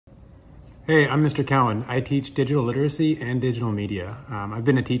Hey, I'm Mr. Cowan. I teach digital literacy and digital media. I've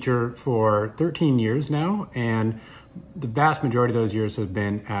been a teacher for 13 years now, and the vast majority of those years have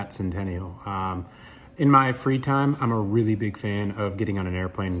been at Centennial. In my free time, I'm a really big fan of getting on an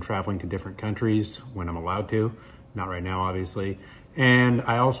airplane and traveling to different countries when I'm allowed to. Not right now, obviously. And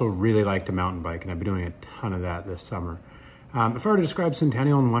I also really like to mountain bike, and I've been doing a ton of that this summer. If I were to describe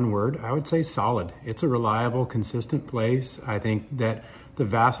Centennial in one word, I would say solid. It's a reliable, consistent place. I think that the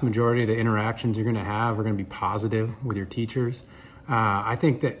vast majority of the interactions you're gonna have are gonna be positive with your teachers. I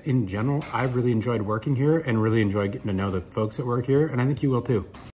think that in general, I've really enjoyed working here and really enjoyed getting to know the folks that work here, and I think you will too.